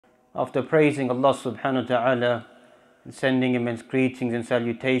After praising Allah subhanahu wa ta'ala and sending immense greetings and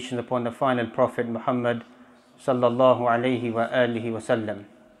salutations upon the final Prophet Muhammad sallallahu alayhi wa alihi wa sallam.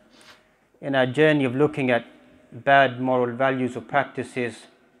 In our journey of looking at bad moral values or practices,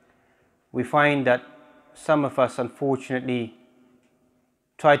 we find that some of us unfortunately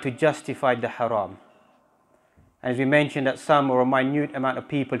try to justify the haram. As we mentioned, that some or a minute amount of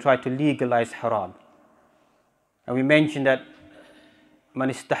people try to legalize haram. And we mentioned that man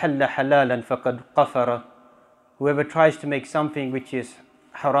istahalla halalan faqad qafara, whoever tries to make something which is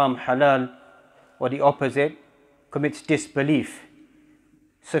haram halal, or the opposite, commits disbelief.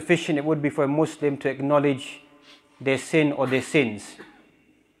 Sufficient it would be for a Muslim to acknowledge their sin or their sins,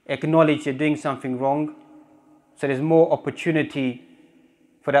 acknowledge they're doing something wrong, so there's more opportunity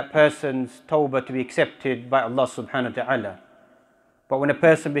for that person's tawbah to be accepted by Allah subhanahu wa ta'ala. But when a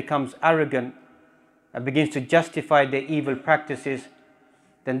person becomes arrogant and begins to justify their evil practices,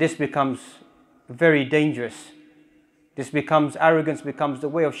 then this becomes very dangerous. Arrogance becomes the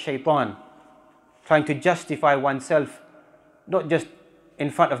way of shaitan, trying to justify oneself, not just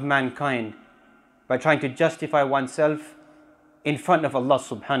in front of mankind, but trying to justify oneself in front of Allah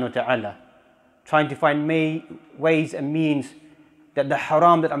subhanahu wa ta'ala, trying to find ways and means that the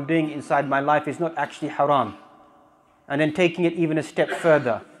haram that I'm doing inside my life is not actually haram, and then taking it even a step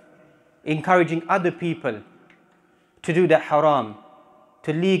further, encouraging other people to do that haram,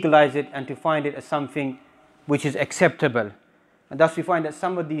 to legalize it and to find it as something which is acceptable. And thus we find that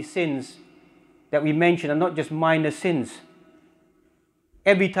some of these sins that we mention are not just minor sins.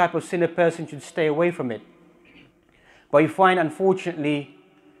 Every type of sin a person should stay away from it. But we find, unfortunately,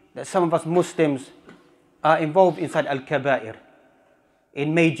 that some of us Muslims are involved inside al-kaba'ir,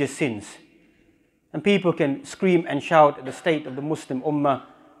 in major sins. And people can scream and shout at the state of the Muslim ummah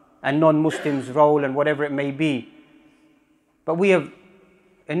and non-Muslims' role and whatever it may be. But we have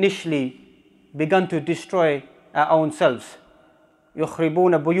initially begun to destroy our own selves.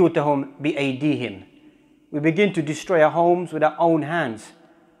 يُخْرِبُونَ بُيُوتَهُمْ بِأَيْدِيهِمْ. We begin to destroy our homes with our own hands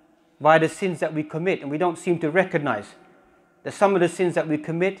via the sins that we commit, and we don't seem to recognize that some of the sins that we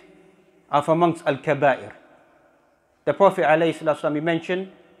commit are from amongst al-kaba'ir. The Prophet ﷺ, he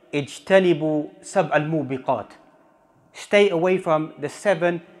mentioned, اجتنبوا سبع الموبقات. Stay away from the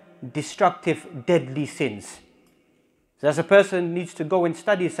 7 destructive, deadly sins. So as a person needs to go and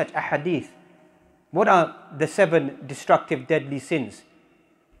study such a hadith, what are the 7 destructive, deadly sins?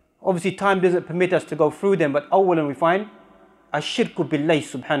 Obviously time doesn't permit us to go through them, but awalan we find ash-shirku billahi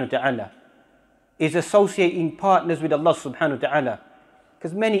subhanahu wa ta'ala is associating partners with Allah subhanahu wa ta'ala.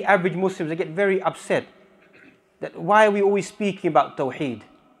 Because many average Muslims, they get very upset that why are we always speaking about tawheed?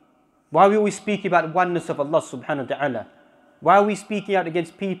 Why are we always speaking about oneness of Allah subhanahu wa ta'ala? Why are we speaking out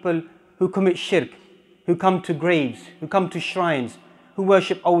against people who commit shirk, who come to graves, who come to shrines, who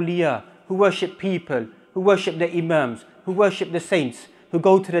worship awliya, who worship people, who worship the imams, who worship the saints, who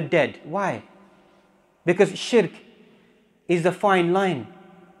go to the dead? Why? Because shirk is the fine line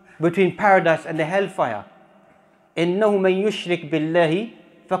between paradise and the hellfire. إِنَّهُ مَنْ يُشْرِكْ بِاللَّهِ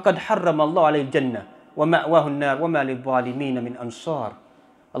فَقَدْ حَرَّمَ اللَّهُ عَلَيْهِ الْجَنَّةِ وَمَأْوَاهُ النَّارُ وَمَا لِلظَّالِمِينَ مِنْ أَنصَارٍ.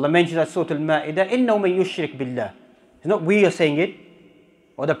 Allah mentions at Surah Al-Ma'idah, إِنَّهُ مَنْ يُشْرِكْ بِاللَّهِ. It's not we are saying it,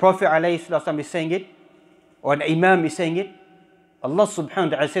 or the Prophet ﷺ is saying it, or an Imam is saying it. Allah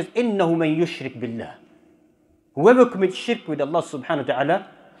subhanahu wa ta'ala says, إِنَّهُ مَنْ يُشْرِكْ بِاللَّهِ. Whoever commits shirk with Allah subhanahu wa ta'ala,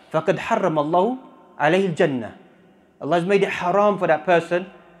 فَقَدْ حَرَّمَ اللَّهُ عَلَيْهِ الْجَنَّةِ. Allah has made it haram for that person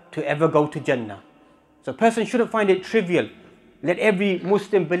to ever go to Jannah. So a person shouldn't find it trivial. Let every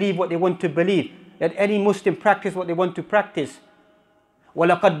Muslim believe what they want to believe. Let any Muslim practice what they want to practice.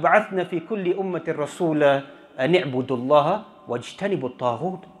 وَلَقَدْ بَعَثْنَا فِي كُلِّ أُمَّةٍ رَسُولًا أَنِ اعْبُدُوا اللَّهَ وَاجْتَنِبُوا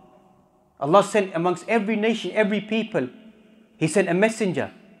الطَّاغُوتَ. Allah sent amongst every nation, every people, He sent a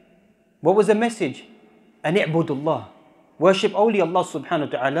messenger. What was the message? أَنِ اعْبُدُوا اللَّهَ. Worship only Allah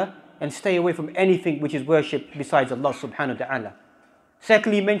subhanahu wa ta'ala and stay away from anything which is worshipped besides Allah subhanahu wa ta'ala.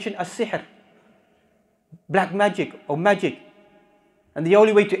 Secondly, He mentioned as-sihr, black magic or magic. And the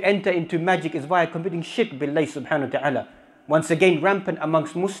only way to enter into magic is via committing shirk billahi subhanahu wa ta'ala. Once again, rampant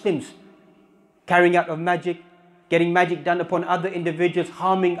amongst Muslims, carrying out of magic, getting magic done upon other individuals,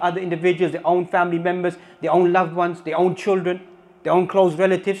 harming other individuals, their own family members, their own loved ones, their own children, their own close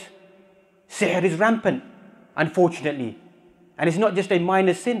relatives. Sihr is rampant, unfortunately. And it's not just a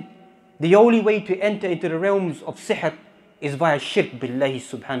minor sin. The only way to enter into the realms of sihr is via shirk billahi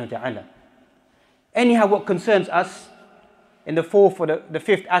subhanahu wa ta'ala. Anyhow, what concerns us in the 4th or the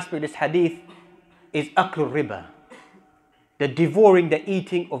 5th aspect of this hadith is aklu riba, the devouring, the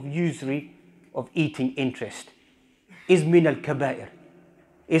eating of usury, of eating interest. Is min al-kaba'ir.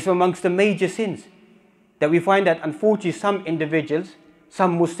 Is amongst the major sins that we find that unfortunately some individuals,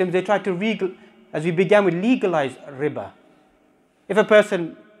 some Muslims, they try to, as we began with, legalize riba. If a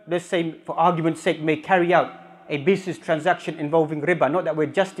person, let's say for argument's sake, may carry out a business transaction involving riba, not that we're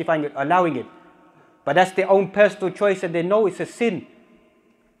justifying it, allowing it, but that's their own personal choice and they know it's a sin.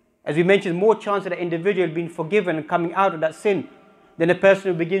 As we mentioned, more chance of that individual being forgiven and coming out of that sin than a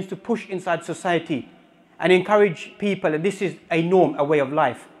person who begins to push inside society and encourage people, and this is a norm, a way of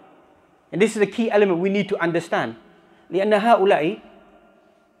life. And this is a key element we need to understand. لأن هؤلاء,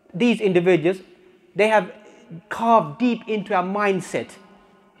 these individuals, they have carved deep into our mindset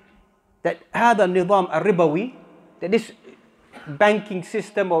that هذا النظام الربوي, that this banking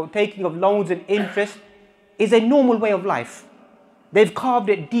system or taking of loans and interest is a normal way of life. They've carved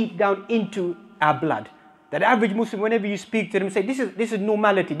it deep down into our blood. That average Muslim, whenever you speak to them, say, this is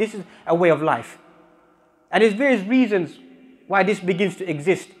normality, this is a way of life. And there's various reasons why this begins to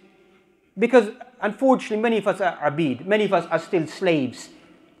exist. Because unfortunately, many of us are abid, many of us are still slaves.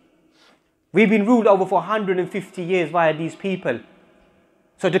 We've been ruled over for 150 years by these people.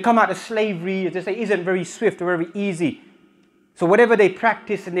 So to come out of slavery, as they say, isn't very swift or very easy. So whatever they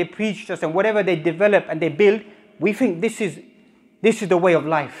practice and they preach to us and whatever they develop and they build, we think this is the way of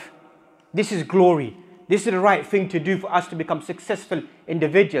life. This is glory. This is the right thing to do for us to become successful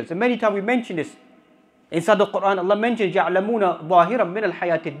individuals. And many times we mention this. Inside the Quran, Allah mentions يَعْلَمُونَ ظَاهِرًا مِنَ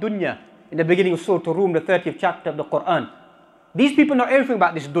الْحَيَاةِ الدُّنْيَا, in the beginning of Surah Rum, the 30th chapter of the Quran. These people know everything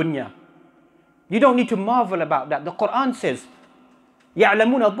about this dunya. You don't need to marvel about that. The Quran says,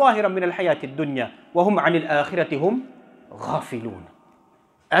 يَعْلَمُونَ ظَاهِرًا مِنَ الْحَيَاةِ الدُّنْيَا وَهُمْ عَنِ الْآخِرَةِ هُمْ غَافِلُونَ.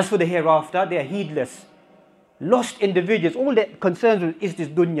 As for the hereafter, they are heedless. Lost individuals, all they're concerned with is this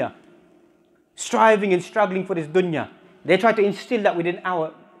dunya. Striving and struggling for this dunya. They try to instill that within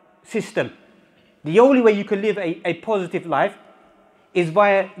our system. The only way you can live a positive life is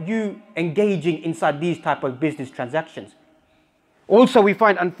via you engaging inside these type of business transactions. Also, we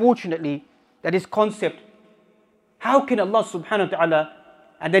find, unfortunately, that this concept, how can Allah subhanahu wa ta'ala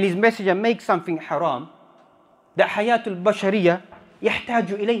and then His Messenger make something haram that hayatul bashariyah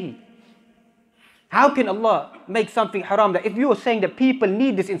yahtaju ilayhi? How can Allah make something haram that if you are saying that people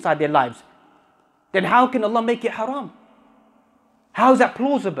need this inside their lives, then how can Allah make it haram? How is that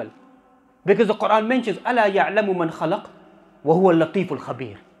plausible? Because the Quran mentions, أَلَا يَعْلَمُ مَنْ خَلَقْ وَهُوَ اللَّطِيفُ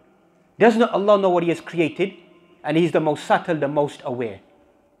الْخَبِيرُ. Does not Allah know what He has created? And He is the most subtle, the most aware.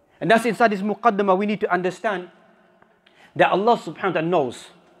 And that's inside this muqaddamah we need to understand that Allah subhanahu wa ta'ala knows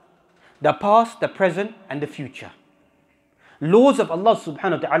the past, the present and the future. Laws of Allah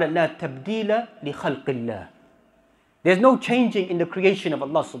subhanahu wa ta'ala, لَا تَبْدِيلَ لِخَلْقِ اللَّهِ. There's no changing in the creation of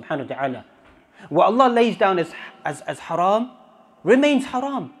Allah subhanahu wa ta'ala. What Allah lays down as haram remains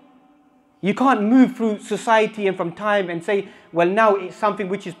haram. You can't move through society and from time and say, well, now it's something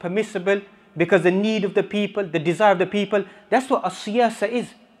which is permissible because the need of the people, the desire of the people. That's what as-siyasa is.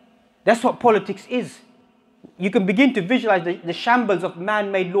 That's what politics is. You can begin to visualize the shambles of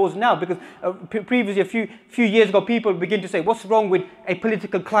man-made laws now, because previously, a few years ago, people begin to say, what's wrong with a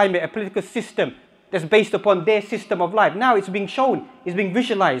political climate, a political system that's based upon their system of life? Now it's being shown, it's being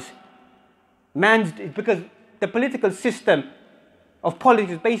visualized. Because the political system of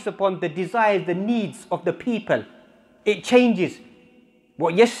politics is based upon the desires, the needs of the people. It changes.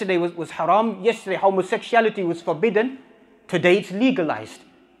 What yesterday was haram, yesterday homosexuality was forbidden, today it's legalized.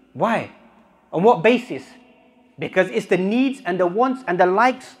 Why? On what basis? Because it's the needs and the wants and the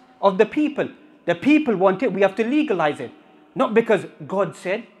likes of the people. The people want it, we have to legalize it. Not because God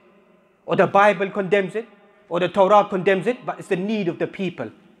said, or the Bible condemns it, or the Torah condemns it, but it's the need of the people.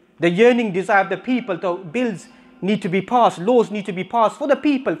 The yearning desire of the people. So bills need to be passed, laws need to be passed for the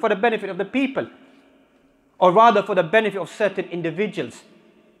people, for the benefit of the people. Or rather for the benefit of certain individuals.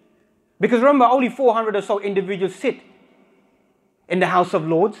 Because remember, only 400 or so individuals sit in the House of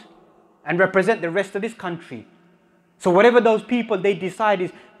Lords and represent the rest of this country. So whatever those people they decide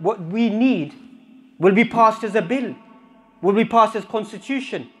is what we need will be passed as a bill, will be passed as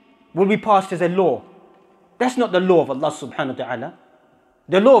constitution, will be passed as a law. That's not the law of Allah subhanahu wa ta'ala.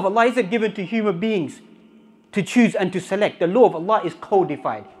 The law of Allah isn't given to human beings to choose and to select. The law of Allah is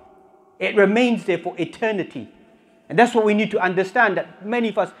codified. It remains there for eternity. And that's what we need to understand, that many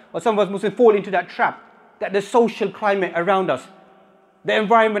of us, or some of us Muslims, fall into that trap, that the social climate around us, the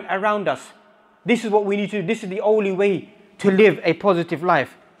environment around us, this is what we need to do. This is the only way to live a positive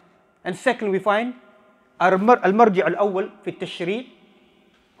life. And second, we find المرجع الأول في التشريع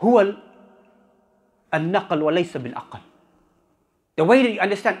هو النقل وليس بالعقل. The way that you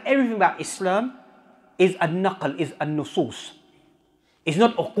understand everything about Islam is an-naql, is an-nusus. It's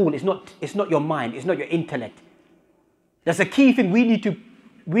not uqul, it's not your mind, it's not your intellect. That's a key thing we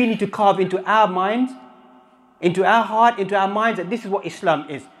need to carve into our minds into our heart, into our minds, that this is what Islam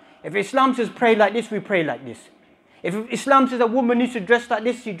is. If Islam says pray like this, we pray like this. If Islam says a woman needs to dress like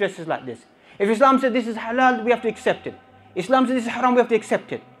this, she dresses like this. If Islam says this is halal, we have to accept it. Islam says this is haram, we have to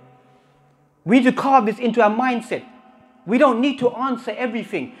accept it. We need to carve this into our mindset. We don't need to answer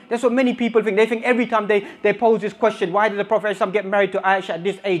everything. That's what many people think. They think every time they pose this question, why did the Prophet ﷺ get married to Aisha at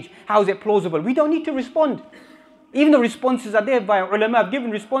this age? How is it plausible? We don't need to respond. Even the responses are there by ulama have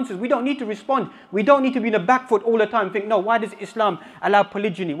given responses. We don't need to respond. We don't need to be in the back foot all the time and think, no, why does Islam allow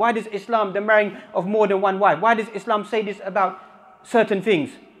polygyny? Why does Islam the marrying of more than one wife? Why does Islam say this about certain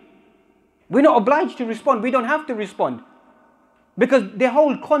things? We're not obliged to respond. We don't have to respond. Because the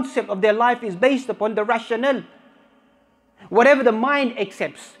whole concept of their life is based upon the rationale. Whatever the mind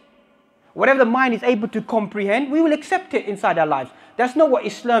accepts, whatever the mind is able to comprehend, we will accept it inside our lives. That's not what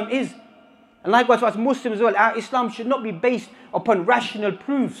Islam is. And likewise, as Muslims as well, our Islam should not be based upon rational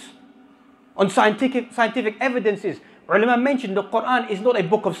proofs, on scientific evidences. Ulama mentioned the Quran is not a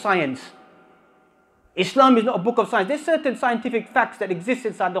book of science. Islam is not a book of science. There's certain scientific facts that exist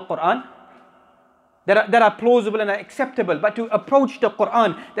inside the Quran that are plausible and are acceptable. But to approach the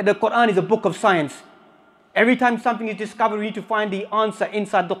Quran, that the Quran is a book of science. Every time something is discovered, we need to find the answer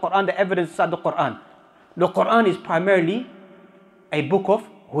inside the Quran, the evidence inside the Quran. The Quran is primarily a book of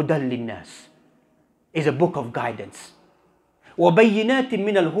hudan linnas. Is a book of guidance. وَبَيِّنَاتٍ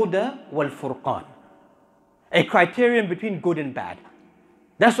مِّنَ الْهُدَى وَالْفُرْقَانِ. A criterion between good and bad.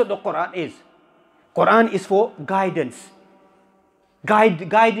 That's what the Quran is. Quran is for guidance.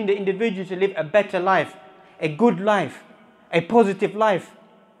 Guiding the individual to live a better life, a good life, a positive life,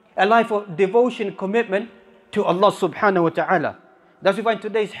 a life of devotion, commitment to Allah subhanahu wa ta'ala. That's why we find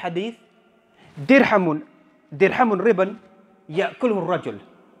today's hadith, dirhamun riban ya'kulhu ar-rajul.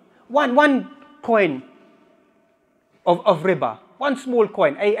 One coin of riba, one small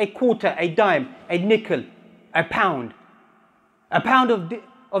coin, a quarter, a dime, a nickel, a pound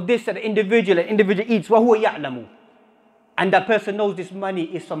of this that an individual eats, وَهُوَ يَعْلَمُ, and that person knows this money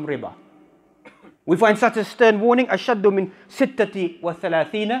is some riba. We find such a stern warning, أَشَدُّ مِنْ سِتَّةِ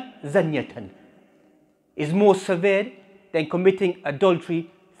وَثَلَاثِينَ زَنْيَةً, is more severe than committing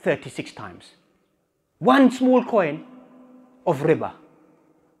adultery 36 times. One small coin of riba.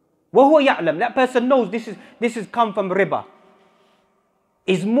 وَهُوَ يَعْلَمُ, that person knows this is come from riba,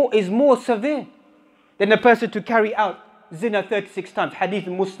 is more severe than the person to carry out zina 36 times. Hadith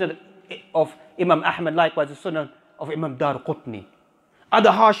Musnad of Imam Ahmad, likewise the Sunnah of Imam Dar Qutni.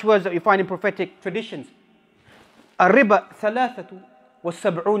 Other harsh words that we find in prophetic traditions. الربا ثلاثة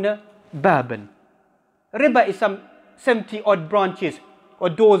وسبعون بابا. Riba is some 70 odd branches or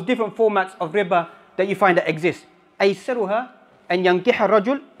doors, different formats of riba that you find that exist. أيسرها أن ينكح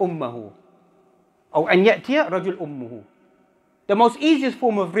الرجل أمه أو أن يأتي رجل أمه. The most easiest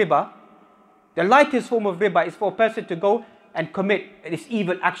form of riba, the lightest form of riba, is for a person to go and commit this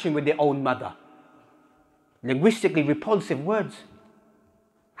evil action with their own mother. Linguistically repulsive words.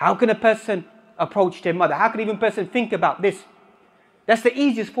 How can a person approach their mother? How can even a person think about this? That's the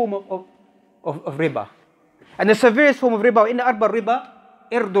easiest form of riba. And the severest form of riba, in arba riba,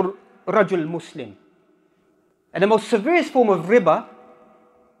 irdur rajul muslim. And the most severest form of riba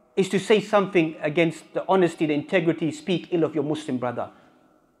is to say something against the honesty, the integrity, speak ill of your Muslim brother.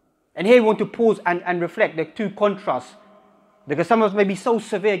 And here we want to pause and reflect the two contrasts, because some of us may be so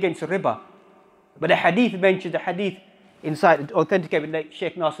severe against riba. But the hadith mentions, the hadith inside, authenticated by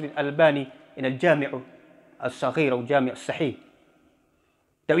Shaykh Nasruddin Albani in Al-Jami' Al-Saghir or Jami' Al-Sahih,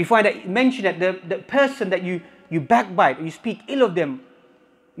 that we find that mention that the person that you backbite, or you speak ill of them,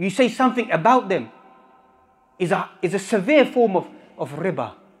 you say something about them, is a severe form of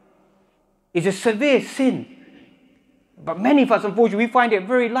riba. Is a severe sin. But many of us, unfortunately, we find it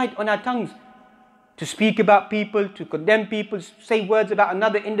very light on our tongues to speak about people, to condemn people, say words about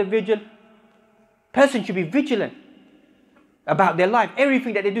another individual. Person should be vigilant about their life.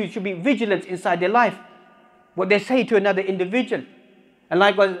 Everything that they do should be vigilant inside their life. What they say to another individual. And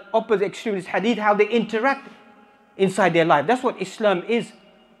likewise, opposite extreme is hadith, how they interact inside their life. That's what Islam is.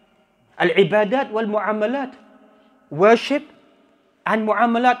 Al-ibadat wal-mu'amalat. Worship and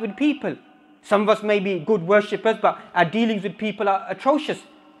mu'amalat with people. Some of us may be good worshippers, but our dealings with people are atrocious.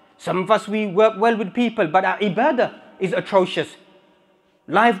 Some of us, we work well with people, but our ibadah is atrocious.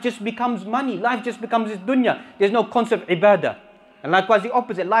 Life just becomes money. Life just becomes this dunya. There's no concept of ibadah. And likewise the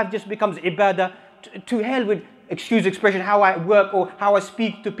opposite. Life just becomes ibadah. To hell with, excuse expression, how I work or how I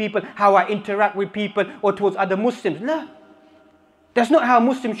speak to people, how I interact with people or towards other Muslims. No. That's not how a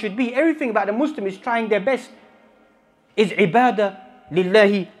Muslim should be. Everything about a Muslim is trying their best. Is ibadah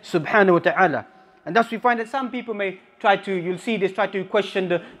lillahi subhanahu wa ta'ala. And thus we find that some people may you'll see this, try to question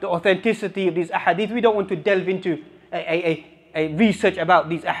the authenticity of these ahadith. We don't want to delve into a research about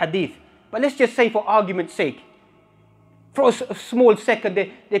these ahadith. But let's just say, for argument's sake, for a small second,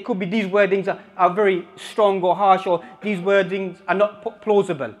 there could be these wordings are very strong or harsh, or these wordings are not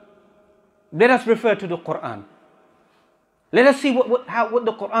plausible. Let us refer to the Quran. Let us see what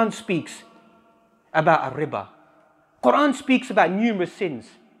the Quran speaks about riba. Quran speaks about numerous sins.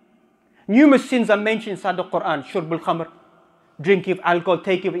 Numerous sins are mentioned inside the Quran. Shurb al-khamr, drinking of alcohol,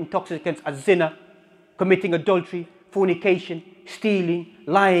 taking of intoxicants, az-zina, committing adultery, fornication, stealing,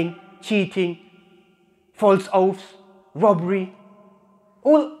 lying, cheating, false oaths, robbery.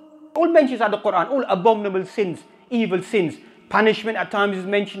 All mentioned inside the Quran, all abominable sins, evil sins. Punishment at times is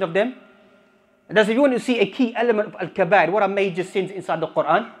mentioned of them. And thus, if you want to see a key element of al-kabair, what are major sins inside the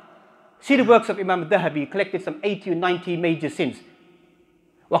Quran, see the works of Imam Dhahabi, collected some 80 or 90 major sins.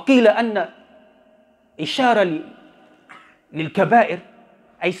 وَقِيلَ أَنَّ إِشَارَ لِلْكَبَائِرِ,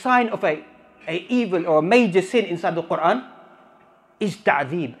 a sign of a evil or a major sin inside the Quran is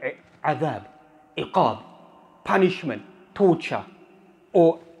ta'dhib, adhab, iqab, punishment, torture,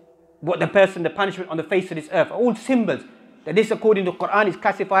 or the punishment on the face of this earth. All symbols that this, according to the Quran, is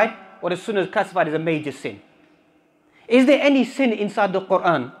classified, or the Sunnah is classified as a major sin. Is there any sin inside the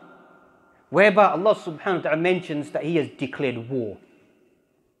Quran whereby Allah subhanahu wa ta'ala mentions that He has declared war?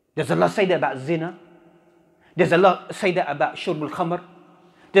 Does Allah say that about zina? Does Allah say that about shurb al-khamr?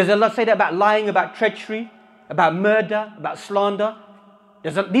 Does Allah say that about lying, about treachery, about murder, about slander?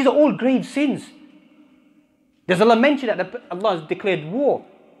 These are all grave sins. Does Allah mention that Allah has declared war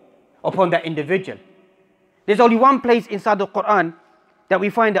upon that individual? There's only one place inside the Quran that we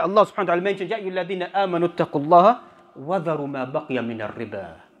find that Allah subhanahu wa ta'ala mentions, يَا أَيُّهَا الَّذِينَ آمَنُوا اتَّقُوا اللَّهَ وَذَرُوا مَا بَقِيَ مِنَ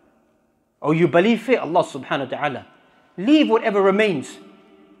الرِّبَا. Oh, you believe it, Allah subhanahu wa ta'ala, leave whatever remains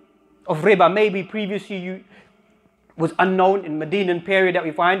of riba. Maybe previously was unknown in Medinan period that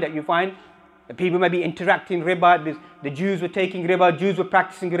you find that people may be interacting riba. The Jews were taking riba, Jews were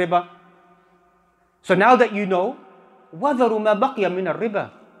practicing riba. So now that you know, وَذَرُوا مَا بَقِيَ مِنَ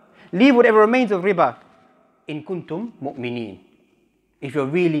الرِّبَا, leave whatever remains of riba. إِن كُنْتُمْ مُؤْمِنِينَ, if you're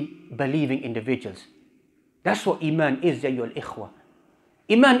really believing individuals. That's what Iman is, ya ayyuhal ikhwa.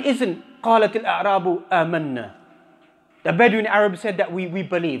 Iman isn't قَالَتِ الْأَعْرَابُ آمَنَّا. The Bedouin Arabs said that we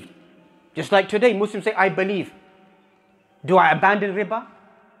believed. Just like today, Muslims say, I believe. Do I abandon riba?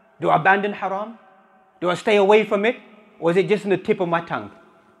 Do I abandon haram? Do I stay away from it? Or is it just in the tip of my tongue?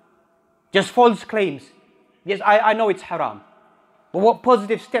 Just false claims. Yes, I know it's haram. But what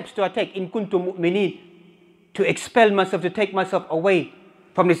positive steps do I take, in kuntum mu'mineen, to expel myself, to take myself away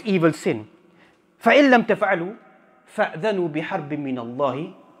from this evil sin? فَإِن لَمْ تَفْعَلُوا فَأْذَنُوا بِحَرْبٍ مِّنَ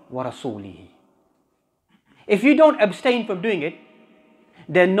اللَّهِ وَرَسُولِهِ. If you don't abstain from doing it,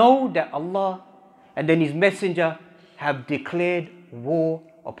 then know that Allah and then His Messenger have declared war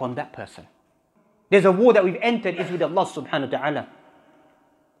upon that person. There's a war that we've entered is with Allah subhanahu wa ta'ala.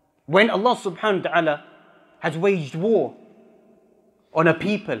 When Allah subhanahu wa ta'ala has waged war on a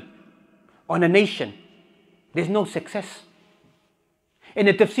people, on a nation, there's no success. In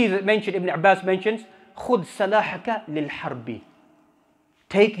the tafsir that mentioned, Ibn Abbas mentions, خُذْ سَلَاحَكَ لِلْحَرْبِ,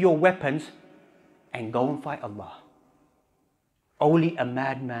 take your weapons and go and fight Allah. Only a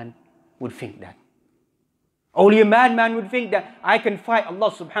madman would think that. Only a madman would think that I can fight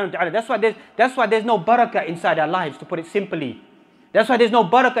Allah subhanahu wa ta'ala. That's why there's no barakah inside our lives, to put it simply. That's why there's no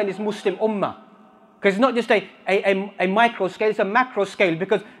barakah in this Muslim ummah. Because it's not just a micro scale, it's a macro scale.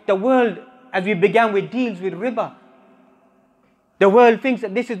 Because the world, as we began with, deals with riba. The world thinks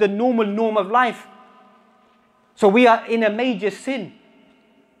that this is the norm of life. So we are in a major sin.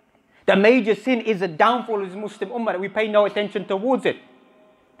 The major sin is the downfall of this Muslim ummah, that we pay no attention towards it.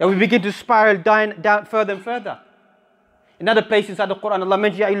 That we begin to spiral down further and further. In other places inside the Quran, Allah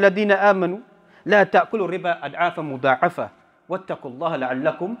mentions, يَا أَيُّهَا الَّذِينَ آمَنُوا لَا تَأْكُلُوا الرِّبَا أَضْعَافًا مُضَاعَفَةً وَاتَّقُوا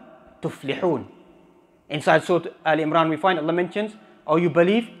اللَّهَ لَعَلَّكُمْ تُفْلِحُونَ. Inside Surah Al Imran we find Allah mentions, oh, you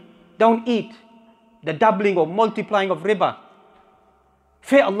believe, don't eat the doubling or multiplying of riba.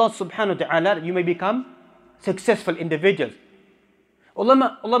 Fear Allah subhanahu wa ta'ala that you may become successful individuals.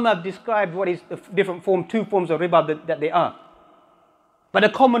 Ulama have described what is the different two forms of riba that they are. But a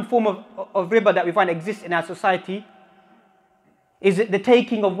common form of riba that we find exists in our society is the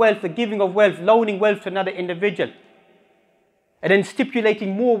taking of wealth, the giving of wealth, loaning wealth to another individual, and then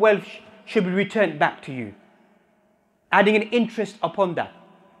stipulating more wealth should be returned back to you, adding an interest upon that.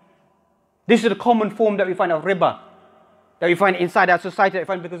 This is the common form that we find of riba, that we find inside our society, that we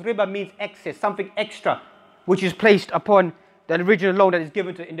find, because riba means excess, something extra, which is placed upon the original loan that is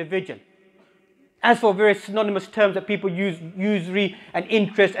given to the individual. As for various synonymous terms that people use, usury and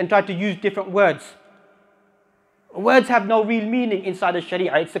interest, and try to use different words. Words have no real meaning inside the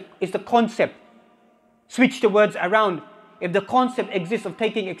Sharia. It's the concept. Switch the words around. If the concept exists of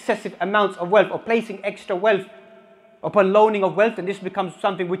taking excessive amounts of wealth or placing extra wealth upon loaning of wealth, then this becomes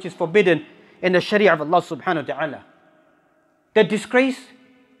something which is forbidden in the Sharia of Allah subhanahu wa ta'ala. The disgrace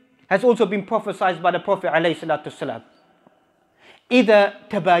has also been prophesied by the Prophet alayhi salatu wasalam. إِذَا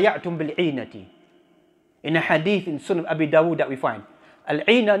تَبَايَعْتُمْ بِالْعِينَةِ. In a hadith in Sunan Abi Dawud that we find,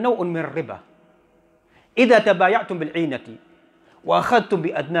 Al-'ina naw'un min riba. إِذَا تَبَايَعْتُمْ بِالْعِينَةِ وَأَخَذْتُمْ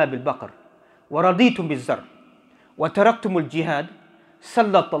بِأَذْنَابِ الْبَقَرِ وَرَضِيتُمْ بِالزَّرْعِ وَتَرَكْتُمُ الْجِهَادِ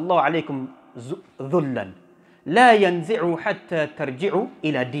سَلَّطَ اللَّهُ عَلَيْكُمْ ذُلًّا لا ينزع حتى ترجعوا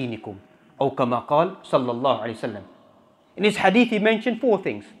إلى دينكم أو كما قال صلى الله عليه وسلم. In this hadith he mentioned 4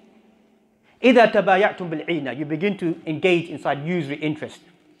 things. إذا تبايعتم بالعينة, you begin to engage inside usury interest.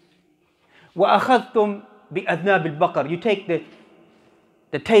 وأخذتم بأذناب البقر, you take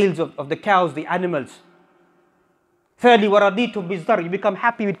the tails of the cows, the animals. Thirdly, وَرَضِيتُمْ بِالزَّرْعِ, you become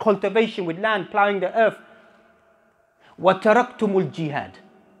happy with cultivation, with land, plowing the earth. وَتَرَكْتُمُ الْجِهَادِ,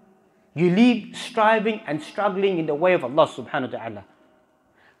 you leave striving and struggling in the way of Allah subhanahu wa ta'ala.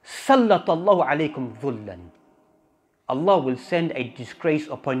 سَلَّطَ اللَّهُ عَلَيْكُمْ ذُلًّا, Allah will send a disgrace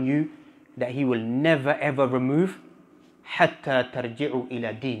upon you that He will never ever remove. حَتَّى تَرْجِعُوا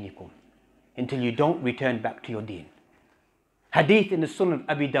إِلَى دِينِكُمْ, until you don't return back to your deen. Hadith in the Sunan of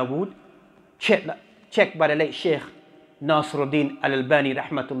Abi Dawud, checked by the late Shaykh Nasiruddin Al-Albani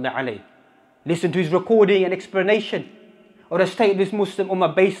rahmatullah alayh. Listen to his recording and explanation of the state of this Muslim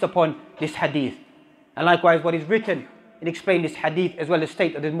Ummah based upon this hadith. And likewise what is written and explained this hadith as well as the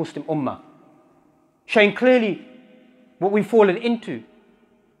state of the Muslim Ummah. Showing clearly what we've fallen into.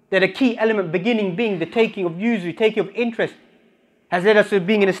 That a key element beginning being the taking of usury, taking of interest, has led us to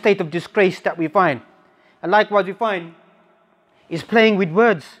being in a state of disgrace that we find. And likewise we find is playing with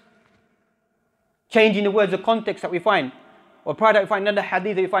words. Changing the words, the context that we find. Or prior that we find another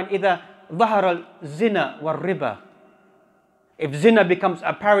hadith that we find إِذَا ظَهَرَ الزِّنَا وَالرِّبَى. If zina becomes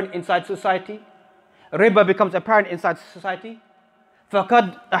apparent inside society, riba becomes apparent inside society,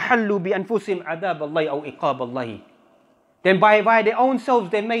 فَقَدْ أَحَلُّوا بِأَنفُسِهِمْ عَذَابَ اللَّهِ أَوْ إِقَابَ اللَّهِ. Then by their own selves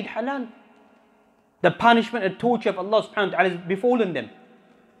they made halal. The punishment and torture of Allah subhanahu wa ta'ala has befallen them.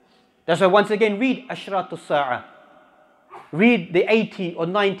 That's why once again read Ashratu Sa'a. Read the 80 or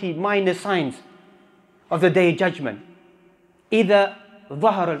 90 minor signs of the Day of Judgment. إِذَا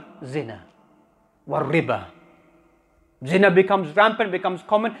ظَهَرَ الزِّنَا وَالرِّبَى. Zina becomes rampant, becomes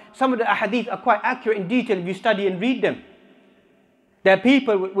common. Some of the ahadith are quite accurate in detail if you study and read them. That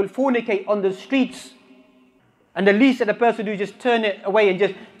people will fornicate on the streets, and the least that a person do is just turn it away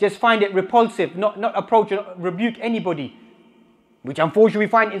and just find it repulsive, not approach or rebuke anybody, which unfortunately we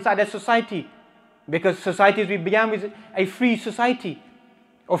find inside their society, because societies we began with a free society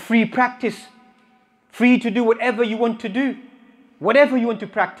or free practice, free to do whatever you want to do, whatever you want to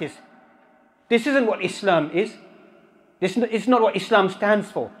practice. This isn't what Islam is. It's not what Islam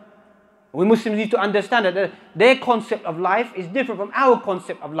stands for. We Muslims need to understand that their concept of life is different from our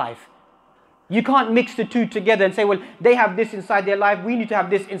concept of life. You can't mix the two together and say, well, they have this inside their life, we need to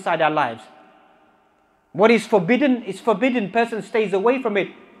have this inside our lives. What is forbidden is forbidden. Person stays away from it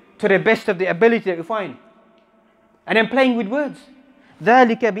to the best of the ability that you find. And then playing with words.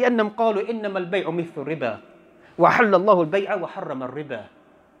 ذَلِكَ بِأَنَّمْ قَالُوا إِنَّمَا الْبَيْعُ مِثْلُ الرِّبَى وَحَلَّ اللَّهُ الْبَيْعَ وَحَرَّمَ الرِّبَى.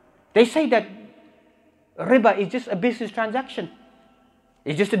 They say that riba is just a business transaction.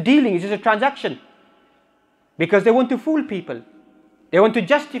 It's just a dealing, it's just a transaction. Because they want to fool people. They want to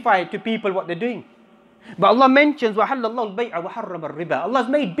justify to people what they're doing. But Allah mentions وَحَلَّ اللَّهُ الْبَيْعَ وَحَرَّمَ الرِّبَى. Allah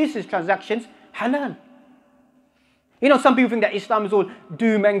has made business transactions halal. You know, some people think that Islam is all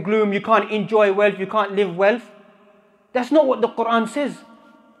doom and gloom. You can't enjoy wealth, you can't live wealth. That's not what the Quran says.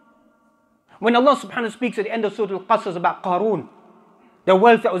 When Allah subhanahu wa ta'ala speaks at the end of Surah Al-Qasas about Qarun, the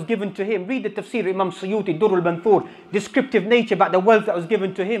wealth that was given to him, read the tafsir Imam Suyuti, Durrul Banthur, descriptive nature about the wealth that was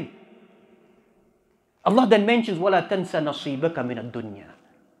given to him. Allah then mentions وَلَا تَنْسَ نَصِيبَكَ مِنَ الدُّنْيَا.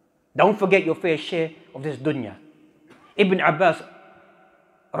 Don't forget your fair share of this dunya. Ibn Abbas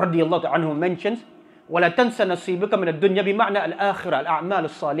radiyallahu anhu mentions وَلَا تَنْسَ نَصِيبَكَ مِنَ الدُّنْيا بِمَعْنَى الْآخِرَةِ الْأَعْمَالُ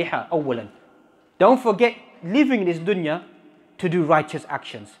الصَّالِحَةِ أولا. Don't forget living in this dunya to do righteous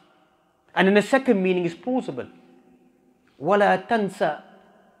actions. And then the second meaning is plausible. وَلَا تَنْسَ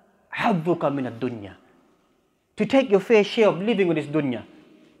حَظُّكَ مِنَ الدُّنْيا. To take your fair share of living with this dunya,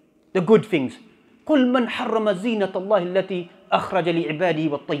 the good things. قُلْ مَنْ حَرَّمَ زِينَةَ اللَّهِ الَّتِي أَخْرَجَ لِعِبَادِهِ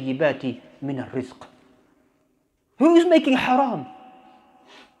وَالطَّيِّبَاتِ مِنَ الرِّزْقِ. Who's making haram?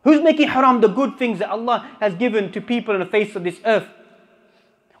 Who's making haram the good things that Allah has given to people on the face of this earth?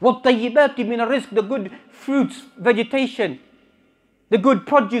 وَالطَّيِّبَاتِ مِنَ الرِّزْقِ, the good fruits, vegetation, The good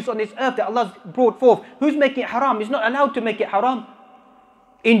produce on this earth that Allah brought forth. Who's making it haram? He's not allowed to make it haram.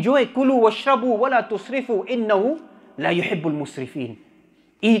 Enjoy. Kulu washrabu wala tusrifu innahu la yuhibbul musrifin.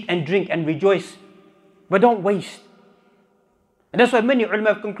 Eat and drink and rejoice, but don't waste. And that's why many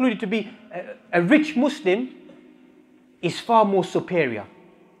ulama have concluded to be a rich Muslim is far more superior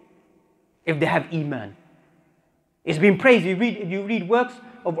if they have iman. It's been praised. If you read works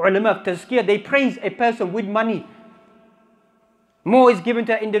of ulama of tazkiyah, they praise a person with money. More is given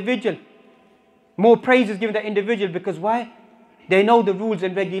to an individual. More praise is given to an individual because why? They know the rules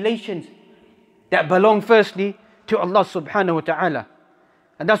and regulations that belong firstly to Allah subhanahu wa ta'ala.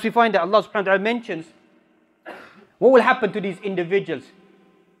 And thus we find that Allah subhanahu wa ta'ala mentions what will happen to these individuals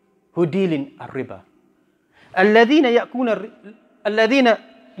who deal in riba. الذين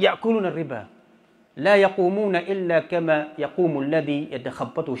يأكلون الربا لا يقومون إلا كما يقوم الذي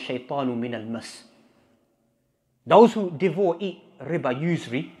يتخبطه الشيطان من المس. Those who eat riba,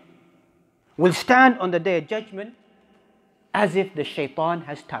 usury, will stand on the day of judgment as if the shaitan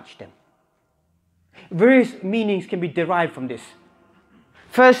has touched them. Various meanings can be derived from this.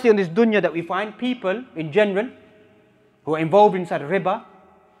 Firstly, on this dunya that we find, people in general who are involved inside riba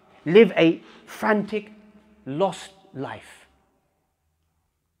live a frantic, lost life.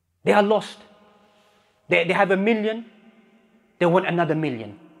 They are lost. They have 1 million, they want another 1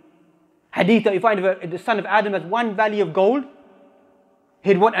 million. Hadith that we find, the son of Adam has 1 valley of gold,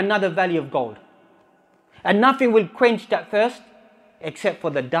 he'd want another valley of gold. And nothing will quench that thirst except for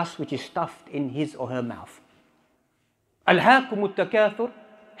the dust which is stuffed in his or her mouth. ألهاكم التكاثر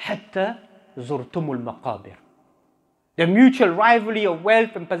حتى زرتم المقابر. The mutual rivalry of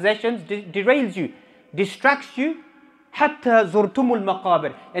wealth and possessions derails you, distracts you, حتى زرتم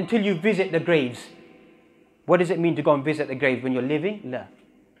المقابر, until you visit the graves. What does it mean to go and visit the graves when you're living? لا.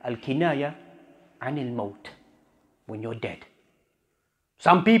 الكناية عن الموت. When you're dead.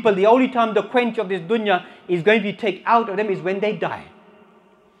 Some people, the only time the quench of this dunya is going to be taken out of them is when they die.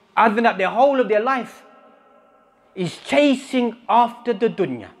 Other than that, the whole of their life is chasing after the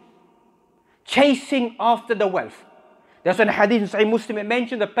dunya, chasing after the wealth. That's when the hadith in Sahih Muslim it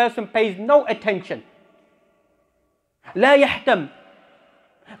mentioned the person pays no attention. لا يهتم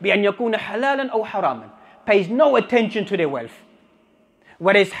بأن يكون حلالا أو حراما. Pays no attention to their wealth.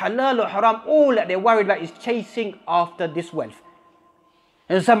 Whether it's halal or haram, all that they're worried about is chasing after this wealth.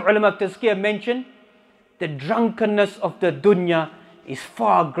 And some ulama of tazkiyah mention the drunkenness of the dunya is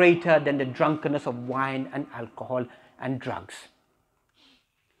far greater than the drunkenness of wine and alcohol and drugs.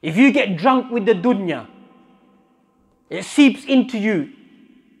 If you get drunk with the dunya, it seeps into you.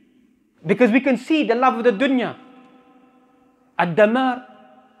 Because we can see the love of the dunya. Ad-damar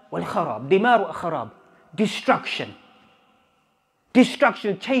wal-kharab. Dimar wa-kharab. Destruction.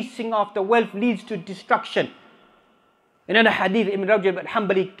 Destruction, chasing after wealth leads to destruction. In another hadith, Ibn Rajab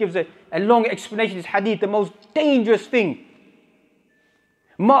al-Hanbali gives a long explanation of this hadith, the most dangerous thing,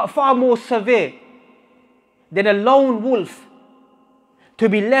 far more severe than a lone wolf to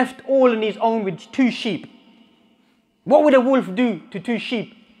be left all on his own with 2 sheep. What would a wolf do to 2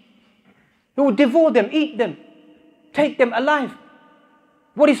 sheep? He would devour them, eat them, take them alive.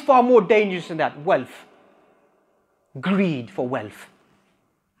 What is far more dangerous than that? Wealth. Greed for wealth.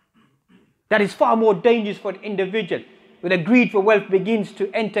 That is far more dangerous for an individual. When the greed for wealth begins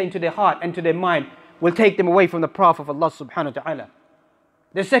to enter into their heart and to their mind, will take them away from the path of Allah subhanahu wa ta'ala.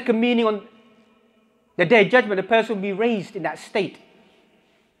 The second meaning, on the day of judgment, the person will be raised in that state.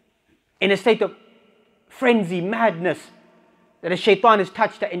 In a state of frenzy, madness, that a shaitan has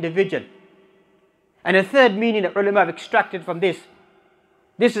touched that individual. And the third meaning that ulama have extracted from this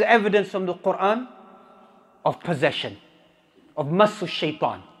is evidence from the Quran of possession, of masu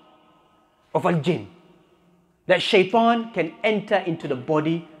shaitan, of al-jinn. That shaitan can enter into the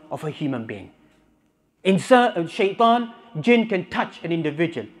body of a human being. Shaitan, jinn can touch an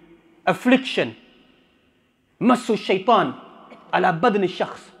individual. Affliction, masu shaitan, ala badn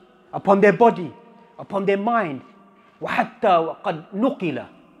al-shakhs, upon their body, upon their mind. وَحَتَّى وَقَدْ نُقِلَ.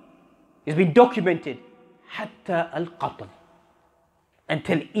 It's been documented. حَتَّى الْقَتْلِ.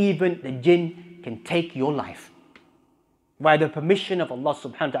 Until even the jinn can take your life. By the permission of Allah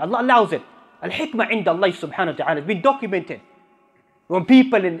subhanahu wa ta'ala. Allah allows it. Al-hikmah inda Allah subhanahu wa ta'ala. It's been documented. When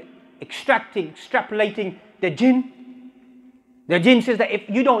people in extrapolating the jinn says that if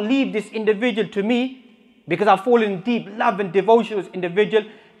you don't leave this individual to me, because I've fallen in deep love and devotion to this individual,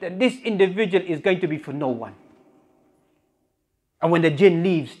 then this individual is going to be for no one. And when the jinn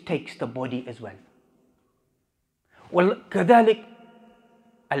leaves, takes the body as well. Well, كذلك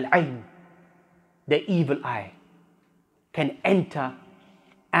al-ayn, the evil eye, can enter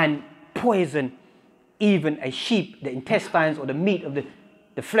and poison even a sheep, the intestines or the meat of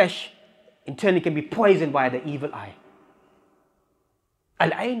the flesh, internally can be poisoned by the evil eye.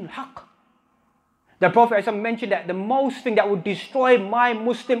 Al-ayn al-haq. The Prophet ﷺ mentioned that the most thing that would destroy my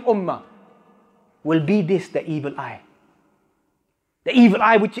Muslim ummah will be this, the evil eye. The evil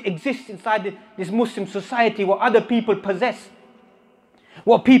eye which exists inside this Muslim society, what other people possess,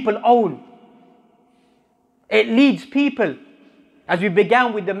 what people own. It leads people, as we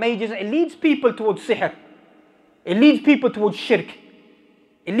began with the majors, it leads people towards sihr. It leads people towards shirk.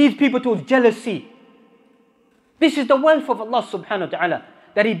 It leads people towards jealousy. This is the wealth of Allah subhanahu wa ta'ala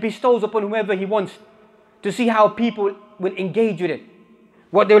that He bestows upon whoever He wants, to see how people will engage with it,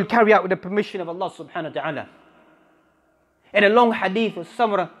 what they will carry out with the permission of Allah subhanahu wa ta'ala. In a long hadith of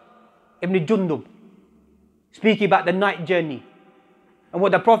Samra ibn Jundub, speaking about the night journey and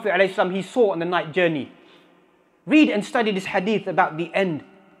what the Prophet ﷺ, he saw on the night journey. Read and study this hadith about the end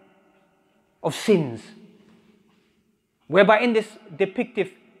of sins, whereby in this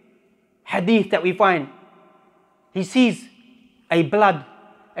depictive hadith that we find, he sees a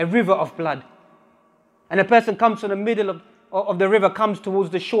river of blood, and a person comes from the middle of the river, comes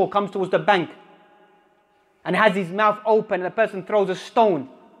towards the shore, comes towards the bank, and has his mouth open, and the person throws a stone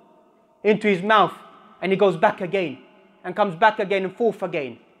into his mouth, and he goes back again, and comes back again and forth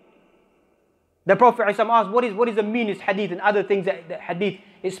again. The Prophet ﷺ asked, what is the meanest hadith and other things that hadith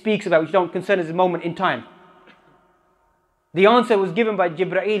it speaks about, which don't concern us at the moment in time? The answer was given by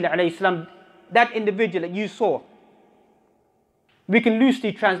Jibreel alayhi salam. That individual that you saw, we can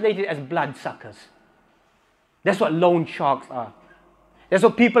loosely translate it as bloodsuckers. That's what loan sharks are. That's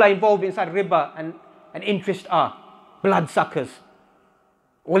what people are involved inside riba and interest are. Bloodsuckers.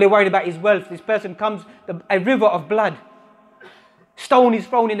 All they're worried about is wealth. This person comes, a river of blood. Stone is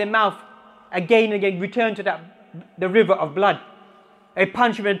thrown in their mouth. Again and again, return to the river of blood. A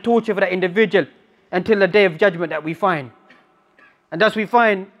punishment and torture for that individual until the day of judgment that we find. And thus we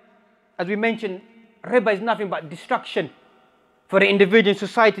find, as we mentioned, riba is nothing but destruction for the individual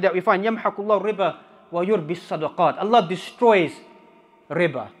society that we find. Yamhaqullah riba wa yurbi sadaqat. Allah destroys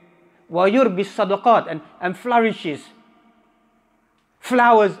riba. Wa yurbi sadaqat, and flourishes.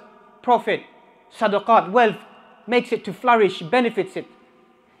 Flowers, profit, sadaqat, wealth, makes it to flourish, benefits it.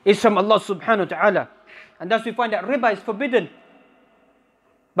 Is from Allah subhanahu wa ta'ala. And thus we find that riba is forbidden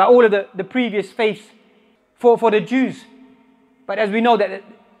by all of the previous faiths for the Jews. But as we know that it's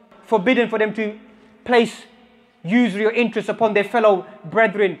forbidden for them to place usury or interest upon their fellow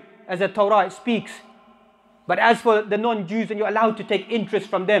brethren, as the Torah speaks. But as for the non-Jews, then you're allowed to take interest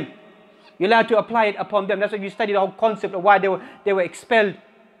from them. You're allowed to apply it upon them. That's why you study the whole concept of why they were expelled.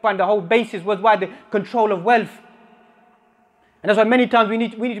 And the whole basis was why the control of wealth. And that's why many times we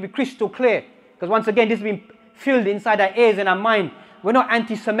need to be crystal clear. Because once again, this has been filled inside our ears and our mind. We're not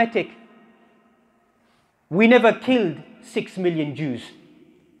anti-Semitic. We never killed 6 million Jews.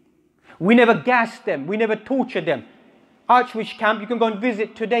 We never gassed them. We never tortured them. Auschwitz camp, you can go and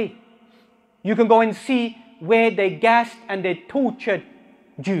visit today. You can go and see where they gassed and they tortured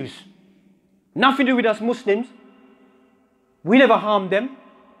Jews. Nothing to do with us Muslims. We never harmed them.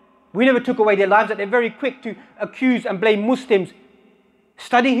 We never took away their lives. That they're very quick to accuse and blame Muslims.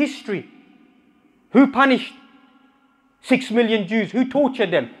 Study history. Who punished 6 million Jews? Who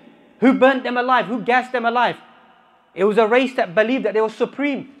tortured them? Who burnt them alive? Who gassed them alive? It was a race that believed that they were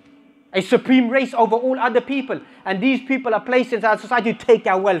supreme. A supreme race over all other people. And these people are placed in our society to take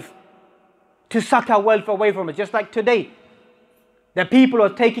our wealth. To suck our wealth away from us. Just like today. The people who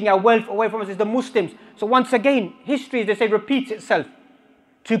are taking our wealth away from us is the Muslims. So once again, history, they say, repeats itself.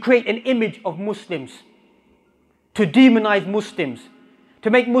 To create an image of Muslims. To demonize Muslims. To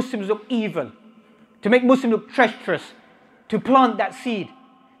make Muslims look evil. To make Muslims look treacherous. To plant that seed.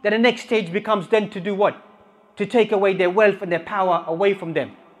 Then the next stage becomes then to do what? To take away their wealth and their power away from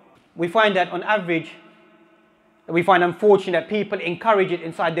them. We find that on average, we find unfortunate that people encourage it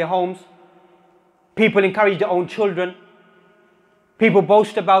inside their homes. People encourage their own children. People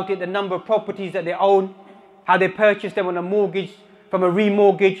boast about it, the number of properties that they own, how they purchase them on a mortgage, from a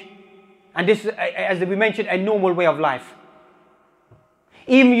remortgage. And this is, as we mentioned, a normal way of life.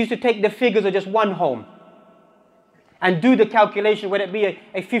 Even used to take the figures of just one home and do the calculation, whether it be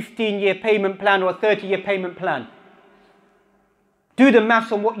a 15-year payment plan or a 30-year payment plan. Do the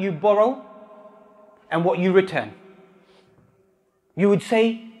maths on what you borrow and what you return. You would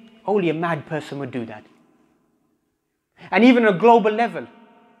say, only a mad person would do that. And even on a global level,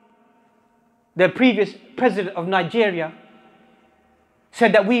 the previous president of Nigeria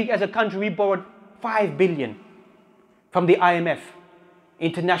said that we as a country, we borrowed 5 billion from the IMF,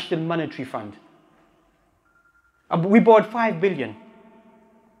 International Monetary Fund. We borrowed 5 billion.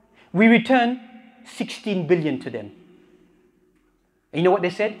 We returned 16 billion to them. And you know what they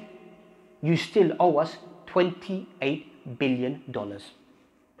said? You still owe us $28 billion.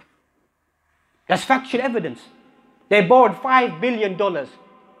 That's factual evidence. They borrowed $5 billion,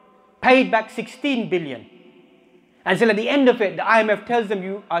 paid back 16 billion. And so at the end of it, the IMF tells them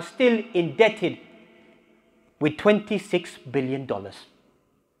you are still indebted with $26 billion.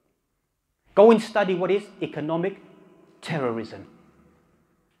 Go and study what is economic terrorism.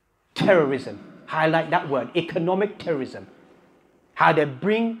 Terrorism. Highlight that word, economic terrorism. How they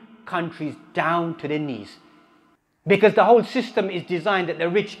bring countries down to their knees. Because the whole system is designed that the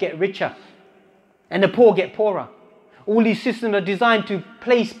rich get richer and the poor get poorer. All these systems are designed to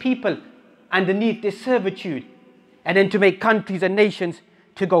place people underneath this servitude and then to make countries and nations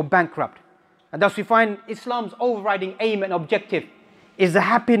to go bankrupt. And thus we find Islam's overriding aim and objective is the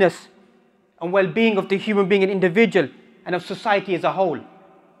happiness and well-being of the human being and individual and of society as a whole.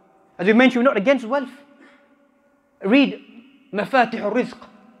 As we mentioned, we're not against wealth. Read Mafatih al-Rizq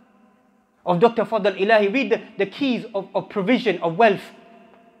of Dr. Fadl Ilahi. Read the keys of provision of wealth.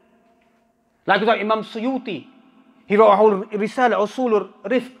 Like Imam Suyuti, he wrote a whole risala, Usul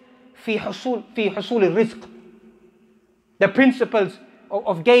al-Rifq fi Husul al-Rizq. The principles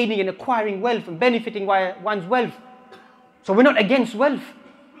of gaining and acquiring wealth and benefiting by one's wealth. So we're not against wealth,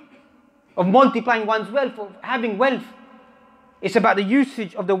 of multiplying one's wealth, of having wealth. It's about the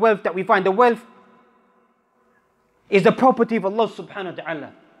usage of the wealth that we find. The wealth is the property of Allah subhanahu wa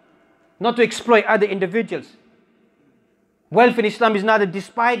ta'ala, not to exploit other individuals. Wealth in Islam is neither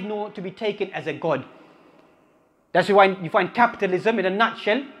despised nor to be taken as a god. That's why you find capitalism in a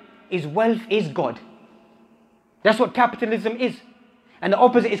nutshell is wealth is God. That's what capitalism is. And the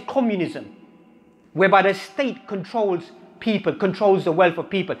opposite is communism, whereby the state controls people, controls the wealth of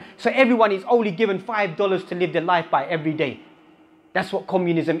people. So everyone is only given $5 to live their life by every day. That's what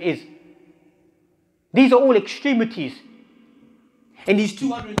communism is. These are all extremities. And these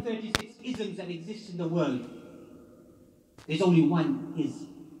 236 isms that exist in the world, there's only one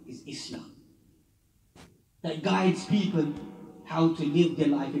is Islam, that guides people how to live their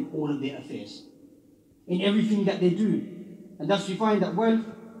life in all of their affairs, in everything that they do. And thus we find that wealth,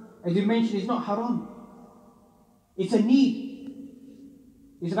 as we mentioned, is not haram. It's a need.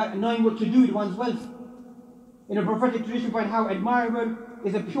 It's about knowing what to do with one's wealth. In a prophetic tradition, we find how admirable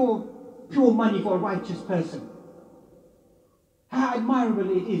is a pure money for a righteous person. How admirable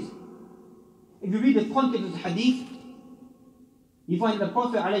it is. If you read the context of the hadith, you find the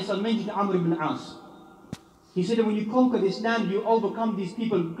Prophet ﷺ mentioned Amr ibn As. He said that when you conquer this land, you overcome these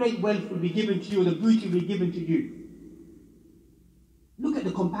people, great wealth will be given to you, the booty will be given to you. Look at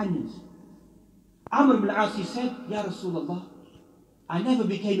the companions. Amr ibn As, he said, Ya Rasulullah, I never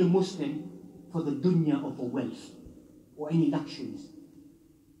became a Muslim for the dunya or for wealth or any luxuries.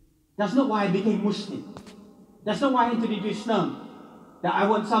 That's not why I became Muslim. That's not why I entered into Islam. That I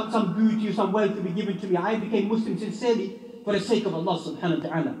want some booty or some wealth to be given to me. I became Muslim sincerely for the sake of Allah subhanahu wa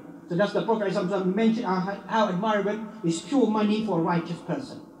ta'ala. So that's the Prophet mentioned how admirable is pure money for a righteous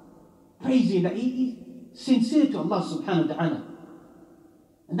person. Praising that he is sincere to Allah subhanahu wa ta'ala.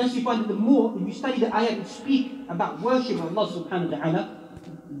 And thus you find that the more, if you study the ayat and speak about worship of Allah subhanahu wa ta'ala,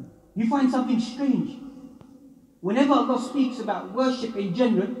 you find something strange. Whenever Allah speaks about worship in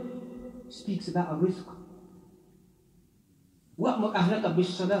general, He speaks about a rizq. وَأْمُرْ أَهْلَكَ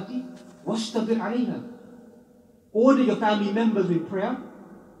بِالصَّلَاةِ وَاسْتَبِرْ عَلَيْهَا. Order your family members with prayer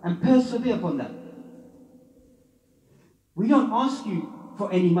and persevere upon that. We don't ask you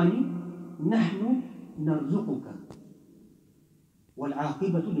for any money. نَحْنُ نَرْزُقُكَ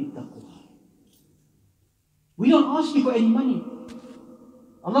وَالْعَاقِبَةُ لِلتَّقْوَى. We don't ask you for any money.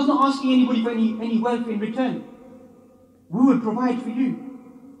 Allah's not asking anybody for any wealth in return. We will provide for you.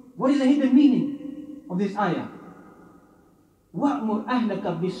 What is the hidden meaning of this ayah? وَأْمُرْ أَهْلَكَ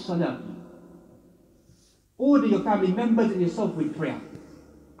بِالصَّلَاةِ. Order your family members and yourself with prayer.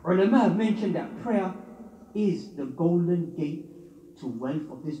 Ulama have mentioned that prayer is the golden gate to wealth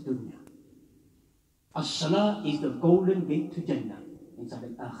of this dunya. As-salah is the golden gate to Jannah inside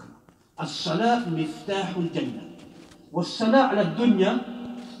al-akhirah. As-salah miftahul Jannah. Was-salah ala dunya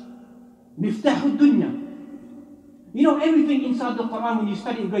miftahul dunya. You know, everything inside the Quran, when you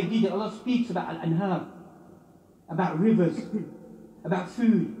study in great detail, Allah speaks about al-anhar, about rivers, about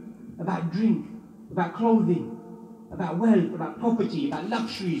food, about drink, about clothing, about wealth, about property, about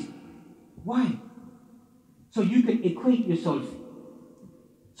luxuries. Why? So you can equate yourself.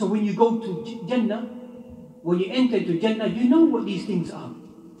 So when you go to Jannah, when you enter into Jannah, you know what these things are.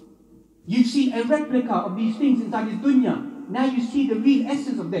 You've seen a replica of these things inside this dunya. Now you see the real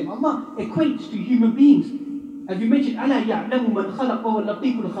essence of them. Allah equates to human beings as we mentioned, أَلَا يَعْلَمُ مَنْ خَلَقَ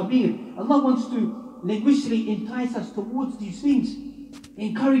وَاللَّطِيفُ الْخَبِيرُ. Allah wants to linguistically entice us towards these things,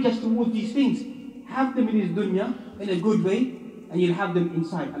 encourage us towards these things. Have them in this dunya in a good way, and you'll have them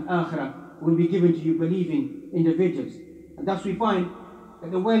inside. Al-akhirah will be given to you believing individuals. And thus we find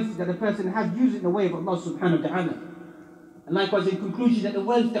that the wealth that a person has, use it in the way of Allah subhanahu wa ta'ala. And likewise in conclusion, that the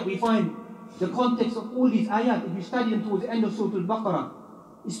wealth that we find, the context of all these ayat, if you study them towards the end of Surah Al-Baqarah,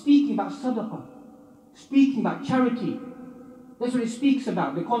 is speaking about sadaqah, speaking about charity. That's what it speaks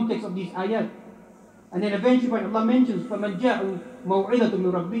about, the context of these ayat. And then eventually when Allah mentions, فَمَنْ جَاءُ مَوْعِظَةٌ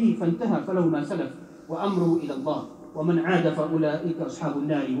مِّن رَبِّهِ فَانْتَهَى فَلَهُ مَا سَلَفَ وَأَمْرُهُ إِلَى اللَّهِ وَمَنْ عَادَ فَأُولَٰئِكَ أَصْحَابُ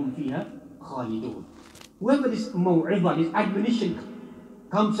النَّارِ هُمْ فِيهَا خَالِدُونَ. Whoever this maw'idha, this admonition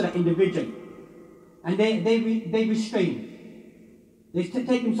comes to that individual, and they restrain, they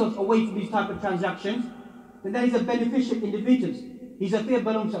take themselves away from these type of transactions, then that is a beneficial individual. His affair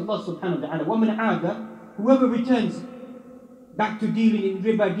belongs to Allah subhanahu wa ta'ala. وَمَنْ عَادَ, whoever returns back to dealing in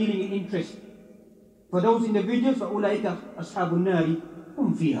riba, dealing in interest, for those individuals, فَأُولَٰئِكَ أَصْحَابُ النَّارِ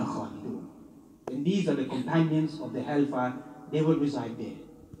هُمْ فِيهَا خَالِدُونَ. And these are the companions of the hellfire, they will reside there.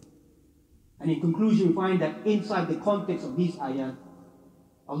 And in conclusion, we find that inside the context of these ayat,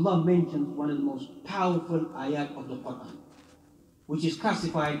 Allah mentions one of the most powerful ayat of the Quran, which is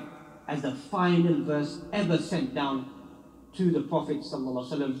classified as the final verse ever sent down to the Prophet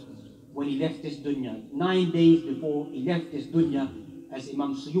ﷺ when he left this dunya. 9 days before he left this dunya, as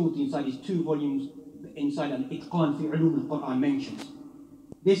Imam Suyuti inside his 2 volumes inside Al-Itqan fi Ulum al-Quran mentions.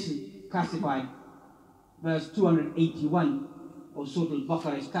 This is classified, verse 281 of Surah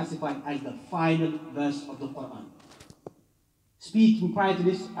Al-Baqarah is classified as the final verse of the Quran. Speaking prior to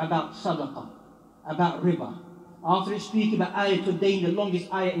this about sadaqah, about riba. After it speaking about ayatul dayn, the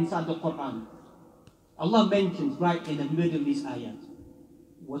longest ayah inside the Quran, Allah mentions right in the middle of these ayat,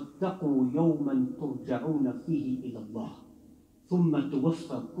 وَاتَّقُوا يَوْمًا تُرْجَعُونَ فِيهِ إِلَى اللَّهِ ثُمَّ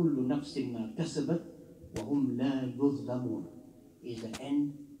تُوَفَّى كُلُّ نَفْسٍ مَا كَسَبَتْ وَهُمْ لَا يُظْلَمُونَ, is the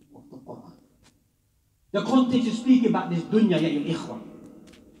end of the Quran. The context is speaking about this dunya, ya ikhwan,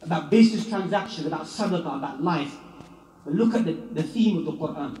 about business transactions, about sadaqah, about life. But look at the theme of the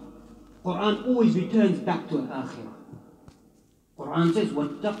Quran. Quran always returns back to al-akhirah. Quran says,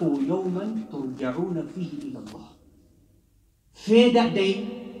 وَاتَّقُوا يَوْمًا تُرْجَعُونَ فِيهِ إِلَى اللَّهِ. Fear that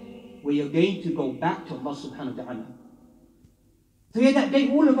day where you're going to go back to Allah subhanahu wa ta'ala. Fear that day,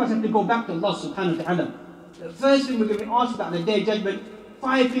 all of us have to go back to Allah subhanahu wa ta'ala. The first thing we're going to be asked about on the day of judgment,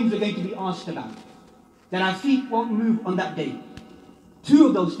 5 things we're going to be asked about, that our feet won't move on that day. 2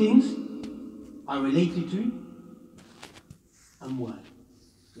 of those things are related to amwal,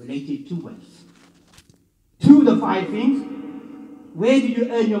 related to wealth. 2 of the 5 things, where do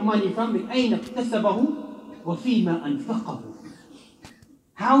you earn your money from? مِنْ أَيْنَ اكْتَسَبَهُ وَفِيمَا أَنْفَقَهُ.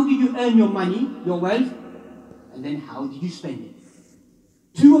 How did you earn your money, your wealth, and then how did you spend it?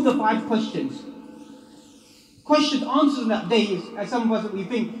 2 of the 5 questions. Questions, answers on that day is, as some of us, we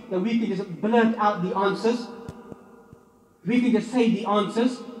think that we can just blurt out the answers. We can just say the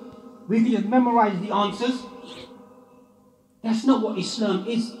answers. We can just memorize the answers. That's not what Islam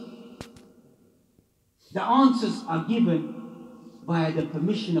is. The answers are given by the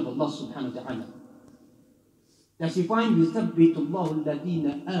permission of Allah subhanahu wa ta'ala. That's you find يُثَبِّتُ اللَّهُ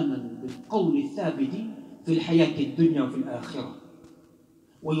الَّذِينَ آمَنُوا بِالْقَوْلِ الثَّابِتِ فِي الْحَيَاةِ الدُّنْيَا وفي الآخرة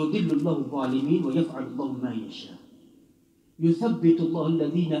وَيُضِلُّ اللَّهُ الظَّالِمِينَ وَيَفْعَلُ اللَّهُ مَا يَشَاءُ. يُثَبِّتُ اللَّهُ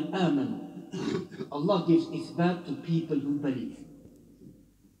الَّذِينَ آمَنُوا. Allah gives ithbat to people who believe.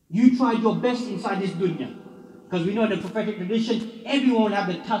 You tried your best inside this dunya, because we know in the prophetic tradition, everyone will have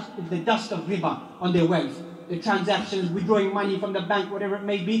the dust of riba on their wealth. The transactions, withdrawing money from the bank, whatever it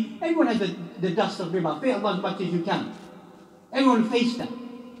may be. Everyone has the dust of riba. Fear Allah as much as you can. Everyone will face that.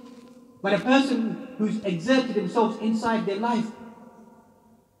 But a person who's exerted themselves inside their life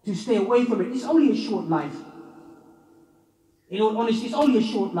to stay away from it, it's only a short life. In all honesty, it's only a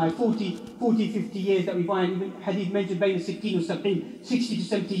short life, 40, 50 years that we find, even hadith mentioned, between 16 or 17, 60 to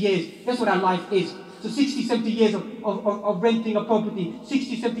 70 years. That's what our life is. So 60, 70 years of renting a property,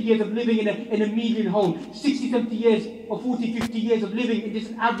 60, 70 years of living in a median home, 60, 70 years or 40, 50 years of living in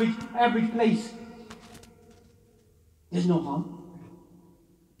this average place. There's no harm.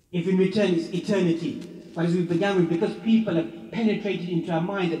 If in return it's eternity. But as we began with, because people have penetrated into our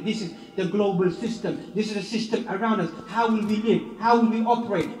mind that this is the global system, this is a system around us, how will we live? How will we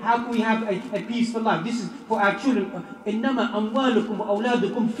operate? How can we have a peaceful life? This is for our children. إِنَّمَا أَمْوَالُكُمْ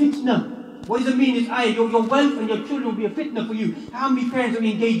وَأَوْلَادُكُم فِتْنَةٌ. What does it mean? This ayah, your wealth and your children will be a fitna for you. How many parents are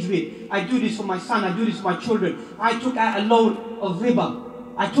we engaged with? I do this for my son, I do this for my children. I took out a loan of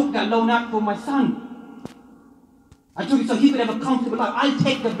riba. I took that loan out for my son. I took it so he could have a comfortable life. I'll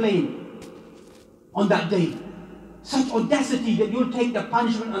take the blame on that day. such audacity that you'll take the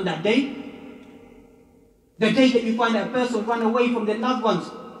punishment on that day. The day that you find that a person run away from their loved ones,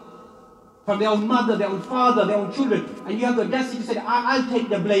 from their own mother, their own father, their own children, and you have the audacity to say, I'll take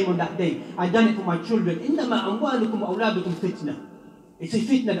the blame on that day. I've done it for my children. إِنَّمَا أَمْوَالُكُمْ وَأَوْلَادُكُمْ fitna. It's a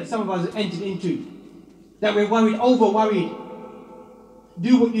fitna that some of us have entered into, that we're worried, over worried.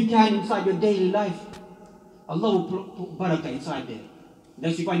 Do what you can inside your daily life. Allah will put barakah inside there.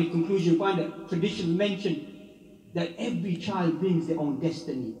 Thus you find in conclusion, you find that traditions mention that every child brings their own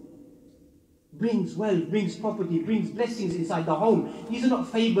destiny. Brings wealth, brings property, brings blessings inside the home. These are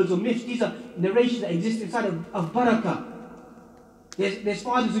not fables or myths. These are narrations that exist inside of barakah. There's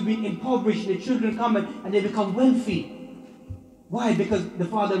fathers who've been impoverished, their children come and they become wealthy. Why? Because the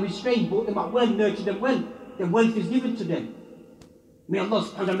father restrained, brought them up well, nurtured them well. Their wealth is given to them. May Allah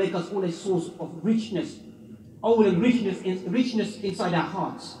subhanahu wa ta'ala make us all a source of richness. All and richness inside our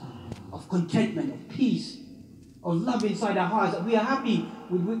hearts. Of contentment, of peace, of love inside our hearts. That we are happy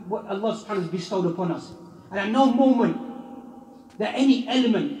with what Allah subhanahu wa ta'ala has bestowed upon us. And at no moment that any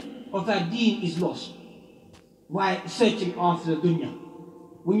element of our deen is lost while searching after the dunya.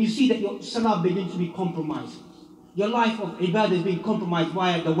 When you see that your salah begins to be compromised, your life of ibadah is being compromised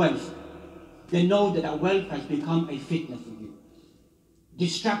via the wealth, then know that wealth has become a fitna for you.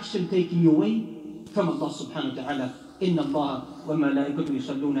 Distraction taking you away from Allah subhanahu wa ta'ala. Inna Allah wa malaikatu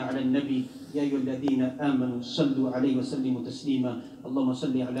yusalluna ala nabi ya ayyuhalladhina amanu sallu alayhi wa sallimu taslima. Allahumma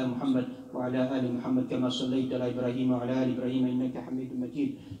salli ala Muhammad wa ala ali Muhammad kama sallaita ala Ibrahim wa ala ali Ibrahim innaka Hamidum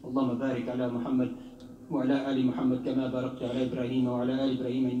Majid. Allahumma barik ala Muhammad wa ala ali Muhammad kama barakta ala Ibrahim wa ala ali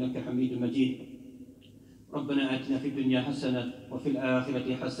Ibrahim innaka Hamidum Majid. ربنا آتنا في الدنيا حسنة وفي الآخرة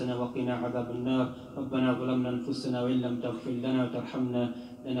حسنة وقنا عذاب النار. ربنا ظلمنا أنفسنا وإن لم تغفر لنا وترحمنا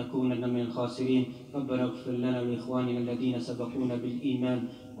لنكونن من الخاسرين. ربنا اغفر لنا ولإخواننا الذين سبقونا بالإيمان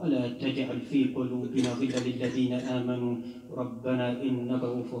ولا تجعل في قلوبنا غلا للذين آمنوا ربنا إنك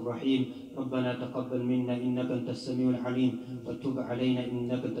رؤوف رحيم. ربنا تقبل منا إنك أنت السميع العليم وتب علينا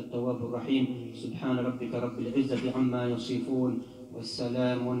إنك أنت التواب الرحيم. سبحان ربك رب العزة عما يصفون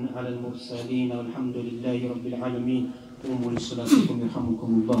والسلام على المرسلين والحمد لله رب العالمين. قوموا لصلاتكم يرحمكم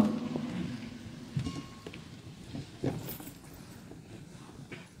الله.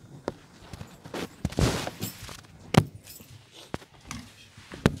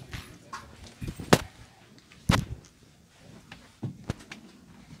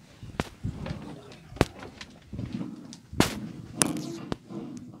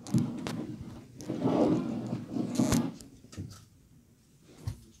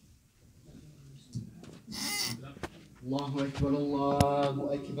 الله أكبر الله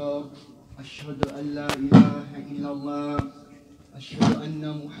أكبر. أشهد أن لا إله إلا الله. أشهد أن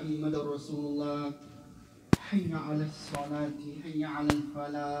محمد رسول الله. حي على الصلاة حي على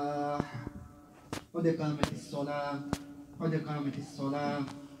الفلاح. قد قامت الصلاة قد قامت الصلاة.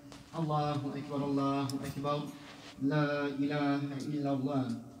 الله أكبر الله أكبر. لا إله إلا الله.